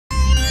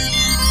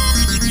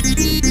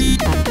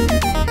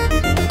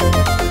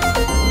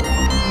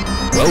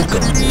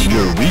Welcome to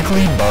your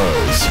weekly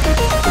buzz,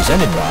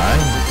 presented by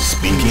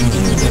Speaking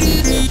Human.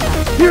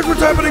 Here's what's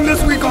happening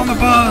this week on the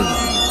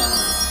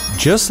Buzz.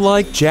 Just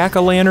like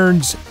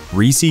jack-o'-lanterns,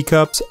 Reese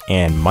cups,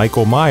 and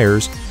Michael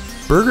Myers,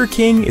 Burger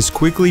King is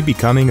quickly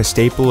becoming a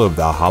staple of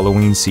the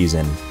Halloween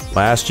season.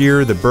 Last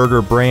year, the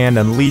burger brand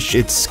unleashed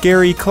its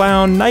Scary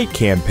Clown Night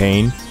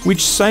campaign,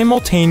 which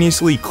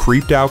simultaneously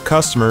creeped out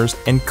customers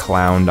and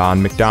clowned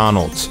on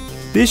McDonald's.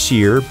 This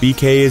year,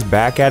 BK is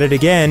back at it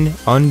again,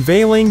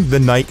 unveiling the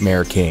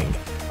Nightmare King,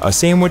 a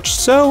sandwich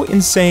so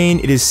insane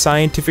it is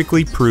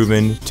scientifically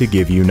proven to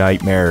give you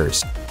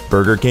nightmares.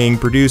 Burger King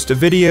produced a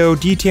video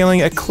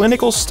detailing a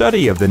clinical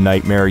study of the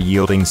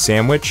nightmare-yielding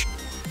sandwich.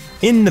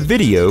 In the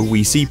video,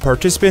 we see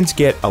participants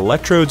get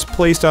electrodes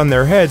placed on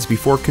their heads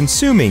before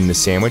consuming the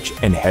sandwich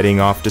and heading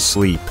off to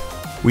sleep.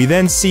 We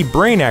then see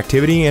brain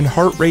activity and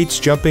heart rates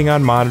jumping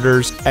on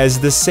monitors as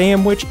the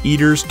sandwich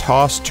eaters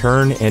toss,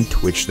 turn, and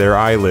twitch their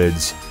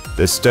eyelids.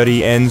 The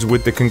study ends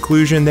with the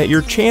conclusion that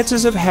your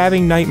chances of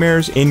having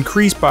nightmares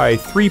increase by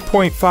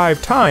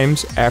 3.5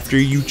 times after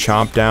you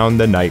chomp down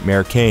the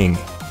Nightmare King.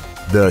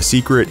 The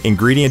secret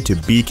ingredient to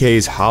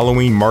BK's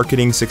Halloween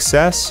marketing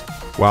success?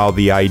 While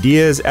the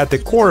ideas at the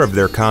core of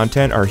their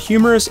content are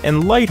humorous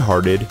and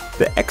lighthearted,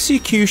 the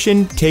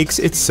execution takes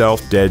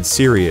itself dead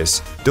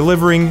serious,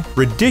 delivering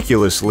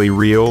ridiculously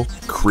real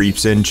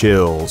creeps and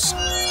chills.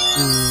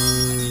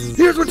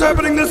 Here's what's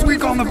happening this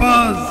week on the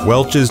Buzz.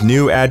 Welch's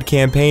new ad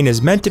campaign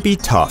is meant to be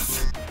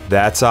tough.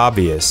 That's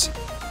obvious.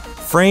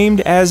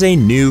 Framed as a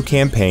new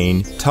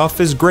campaign,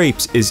 Tough as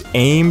Grapes is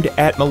aimed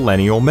at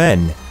millennial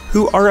men,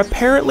 who are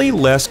apparently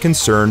less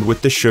concerned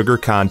with the sugar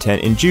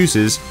content in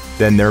juices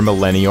than their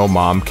millennial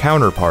mom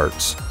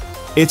counterparts.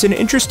 It's an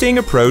interesting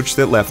approach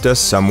that left us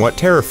somewhat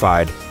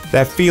terrified.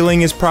 That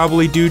feeling is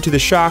probably due to the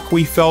shock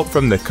we felt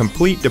from the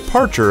complete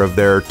departure of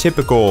their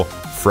typical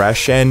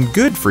fresh and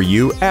good for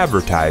you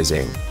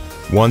advertising.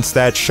 Once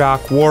that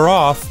shock wore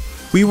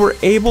off, we were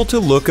able to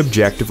look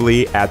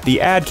objectively at the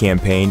ad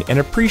campaign and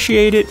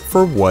appreciate it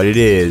for what it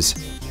is: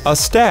 a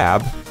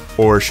stab,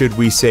 or should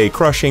we say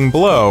crushing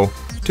blow,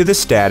 to the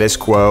status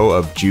quo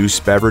of juice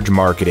beverage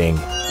marketing.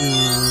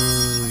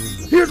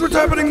 Here's what's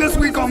happening this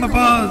week on the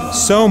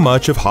Buzz. So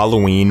much of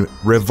Halloween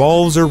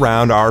revolves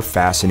around our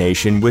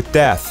fascination with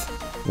death.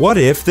 What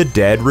if the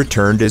dead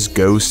returned as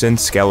ghosts and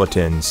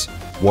skeletons?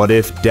 What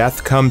if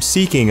death comes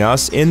seeking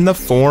us in the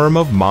form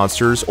of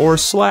monsters or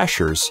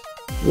slashers?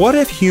 What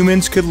if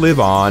humans could live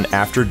on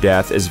after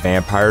death as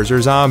vampires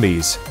or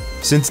zombies?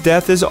 Since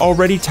death is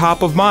already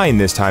top of mind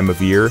this time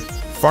of year,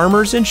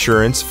 Farmers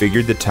Insurance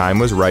figured the time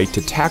was right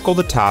to tackle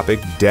the topic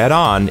dead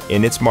on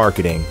in its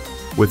marketing.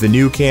 With a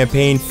new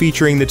campaign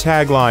featuring the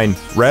tagline,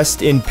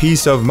 "Rest in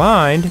peace of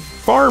mind,"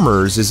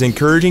 Farmers is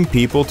encouraging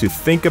people to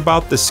think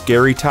about the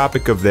scary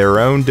topic of their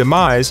own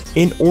demise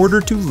in order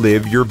to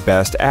live your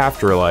best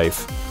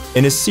afterlife.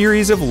 In a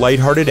series of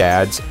lighthearted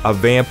ads, a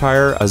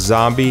vampire, a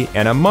zombie,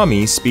 and a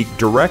mummy speak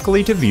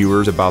directly to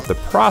viewers about the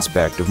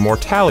prospect of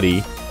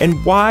mortality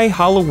and why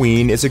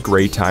Halloween is a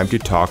great time to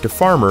talk to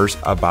farmers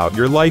about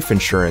your life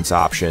insurance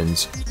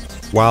options.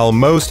 While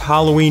most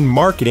Halloween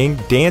marketing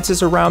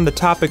dances around the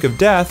topic of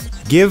death,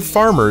 give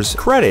farmers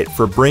credit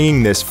for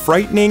bringing this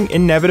frightening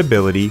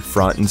inevitability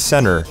front and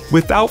center,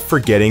 without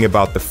forgetting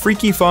about the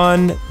freaky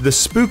fun the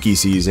spooky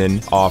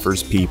season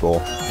offers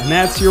people. And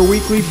that's your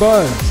weekly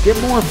buzz. Get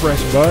more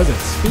fresh buzz at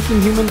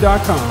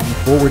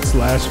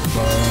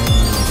speakinghuman.com/buzz.